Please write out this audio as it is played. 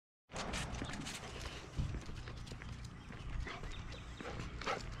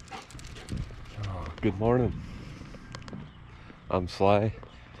Good morning. I'm Sly.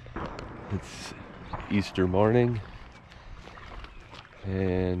 It's Easter morning,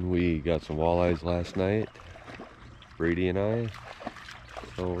 and we got some walleyes last night, Brady and I.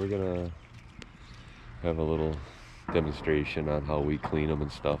 So we're gonna have a little demonstration on how we clean them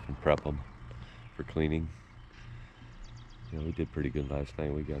and stuff and prep them for cleaning. We did pretty good last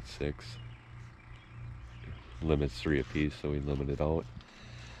night. We got 6. Limit's 3 apiece, so we limited out.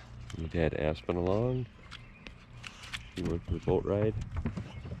 We had Aspen along. He went for the boat ride.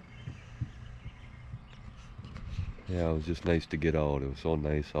 Yeah, it was just nice to get out. It was so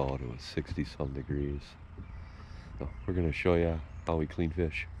nice out. It was 60 some degrees. So we're gonna show you how we clean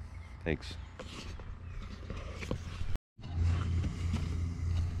fish. Thanks.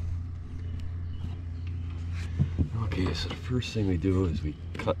 Okay, so the first thing we do is we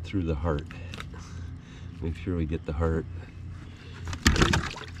cut through the heart. Make sure we get the heart.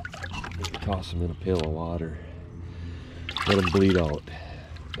 Toss them in a pail of water. Let them bleed out.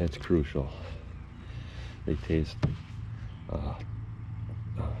 That's crucial. They taste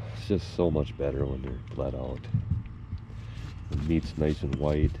it's just so much better when they're bled out. The meat's nice and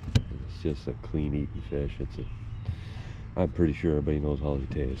white. It's just a clean eating fish. I'm pretty sure everybody knows how they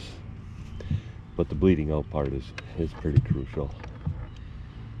taste. But the bleeding out part is pretty crucial.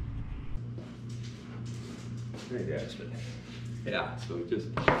 Right, Aspen. Yeah, so we just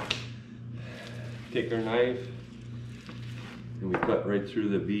take our knife and we cut right through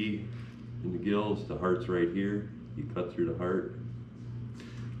the V in the gills. The heart's right here. You cut through the heart.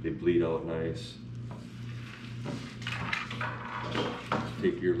 They bleed out nice.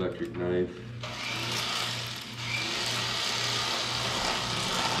 Take your electric knife.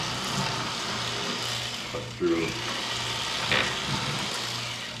 Cut through.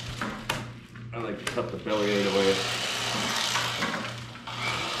 I like to cut the belly right away.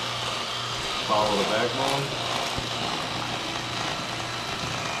 Follow the backbone.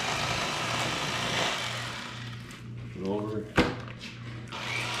 Over.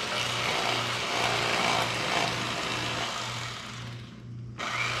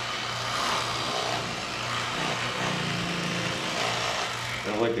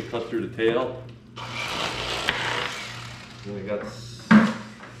 I like to cut through the tail. And we got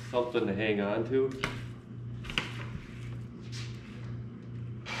something to hang on to.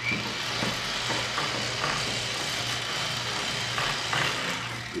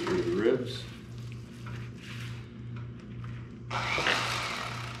 Get rid of the ribs. I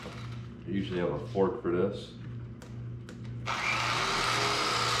usually have a fork for this.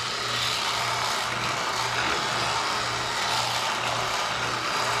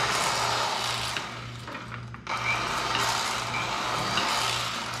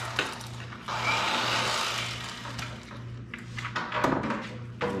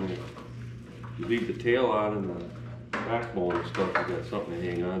 You leave the tail on and the backbone and stuff, you got something to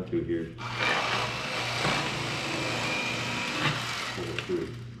hang on to here. Pull it through.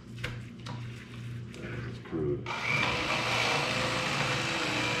 It's crude.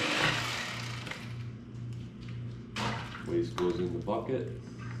 Waste goes in the bucket.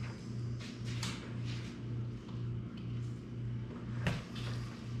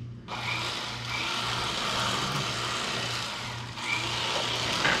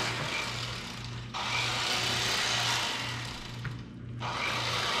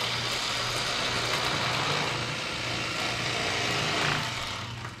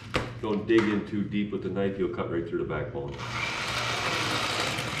 Don't dig in too deep with the knife, you'll cut right through the backbone.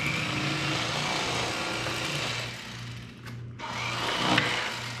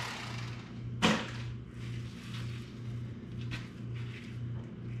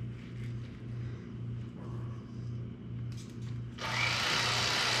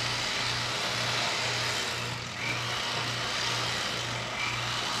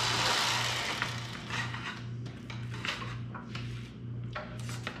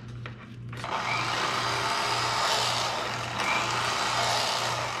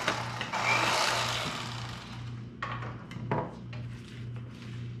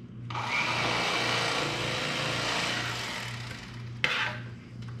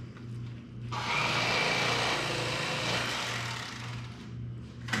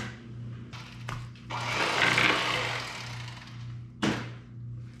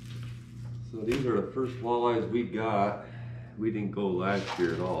 So these are the first walleyes we got. We didn't go last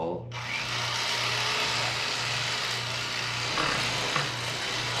year at all.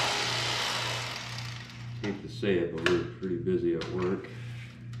 Hate to say it, but we were pretty busy at work.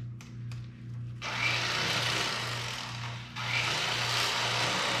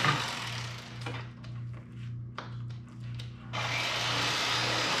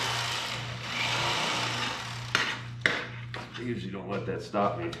 I usually don't let that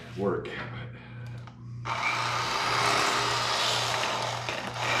stop me work.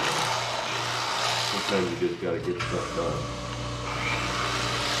 Sometimes you just gotta get stuff done.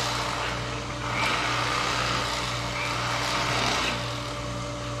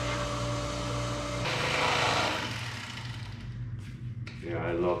 Yeah,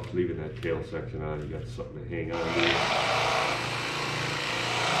 I love leaving that tail section on. You got something to hang on to.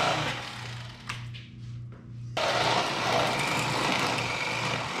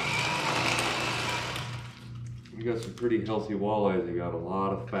 You got some pretty healthy walleyes. They got a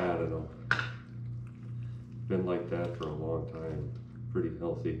lot of fat in them. Been like that for a long time. Pretty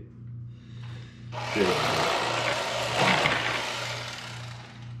healthy fish.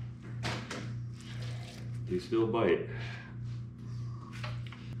 They still bite.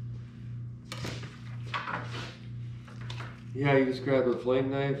 Yeah, you just grab a flame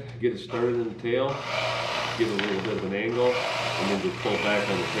knife, get it started in the tail, get a little bit of an angle, and then just pull back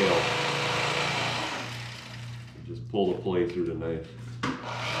on the tail. Just pull the fillet through the knife.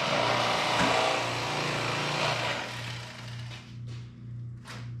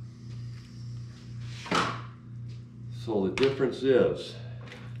 So the difference is,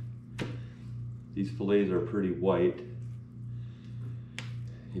 these fillets are pretty white.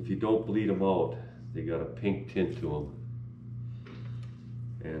 If you don't bleed them out, they got a pink tint to them.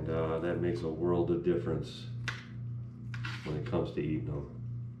 And that makes a world of difference when it comes to eating them.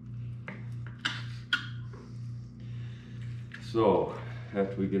 So,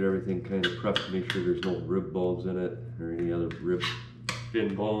 after we get everything kind of prepped, make sure there's no rib bones in it or any other rib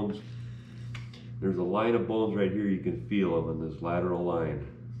fin bones. There's a line of bones right here, you can feel them in this lateral line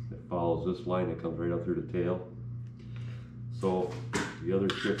that follows this line that comes right up through the tail. So, the other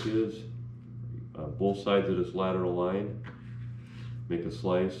trick is, on both sides of this lateral line, make a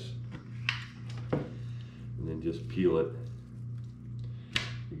slice, and then just peel it.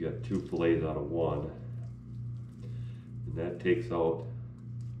 You got 2 fillets out of 1. And that takes out,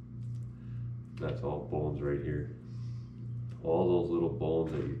 that's all bones right here. All those little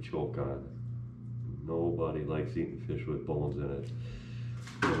bones that you choke on. Nobody likes eating fish with bones in it.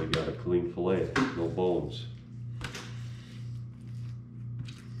 So we got a clean fillet, no bones.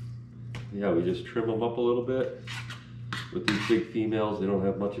 Yeah, we just trim them up a little bit. With these big females, they don't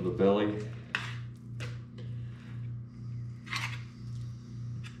have much of a belly.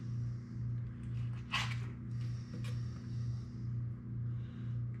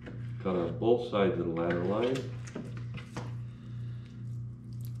 Cut on both sides of the ladder line.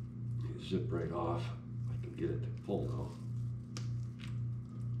 Zip right off. I can get it to pull now.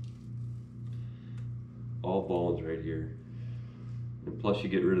 All bones right here. And plus you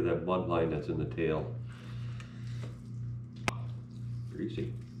get rid of that mud line that's in the tail.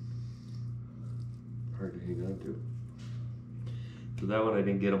 Greasy. Hard to hang on to. So that one I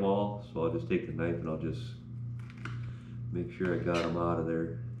didn't get them all, so I'll just take the knife and I'll just make sure I got them out of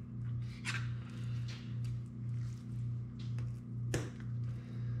there.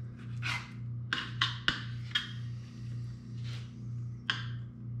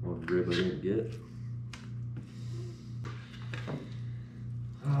 One rib I didn't get.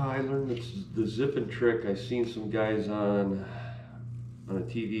 I learned the zipping trick. I seen some guys on a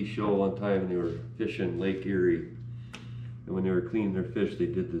TV show one time, and they were fishing Lake Erie, and when they were cleaning their fish, they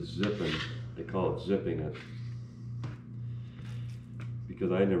did the zipping. They call it zipping it,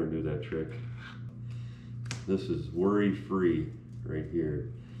 because I never knew that trick. This is worry-free right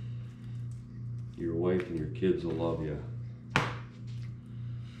here. Your wife and your kids will love you.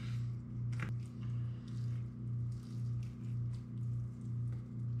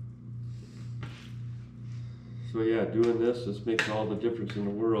 So yeah, doing this makes all the difference in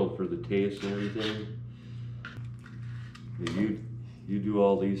the world for the taste and everything. You do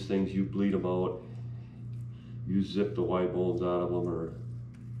all these things, you bleed them out, you zip the white bones out of them, or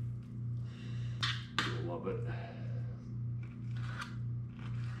you'll love it.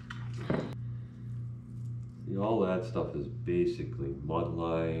 See, all that stuff is basically mud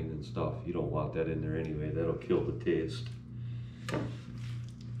line and stuff. You don't want that in there anyway, that'll kill the taste.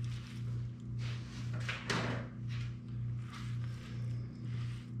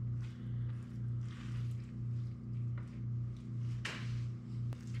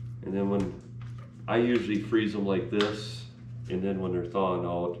 And then when I usually freeze them like this, and then when they're thawing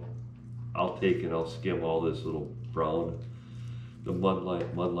out, I'll take and I'll skim all this little brown, the mud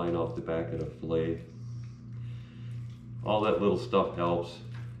line off the back of the fillet. All that little stuff helps.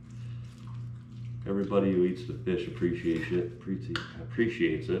 Everybody who eats the fish appreciates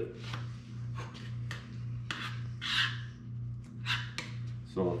it.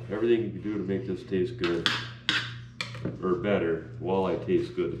 So everything you can do to make this taste good. or better. Walleye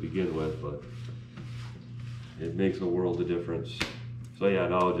tastes good to begin with, but it makes a world of difference. So yeah,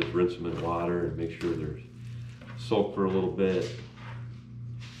 now I'll just rinse them in water and make sure they're soaked for a little bit.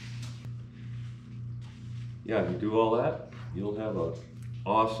 Yeah, if you do all that, you'll have an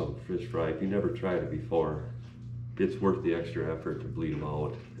awesome fish fry. If you never tried it before, it's worth the extra effort to bleed them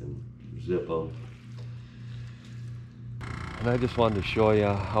out and zip them. And I just wanted to show you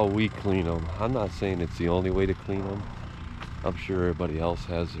how we clean them. I'm not saying it's the only way to clean them. I'm sure everybody else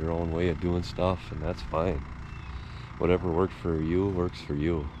has their own way of doing stuff, and that's fine. Whatever works for you, works for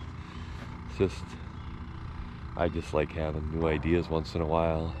you. It's just, I just like having new ideas once in a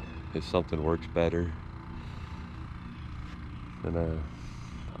while. If something works better, then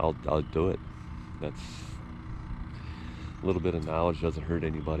I'll do it. That's a little bit of knowledge doesn't hurt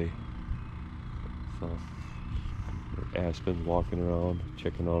anybody. So Aspen's walking around,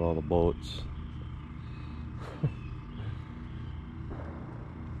 checking out all the boats.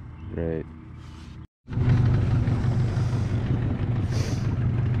 Right.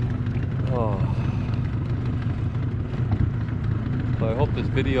 Oh. So I hope this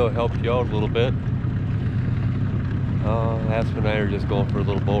video helped you out a little bit. Aspen and I are just going for a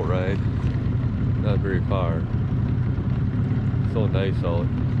little boat ride. Not very far. So nice out.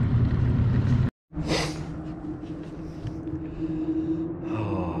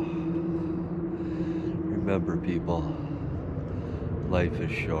 Oh. Remember, people, life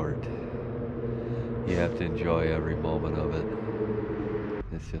is short. You have to enjoy every moment of it.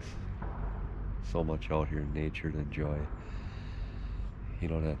 It's just so much out here in nature to enjoy. You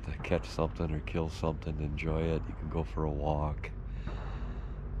don't have to catch something or kill something to enjoy it. You can go for a walk.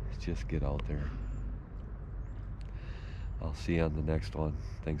 Just get out there. I'll see you on the next one.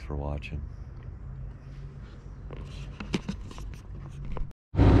 Thanks for watching.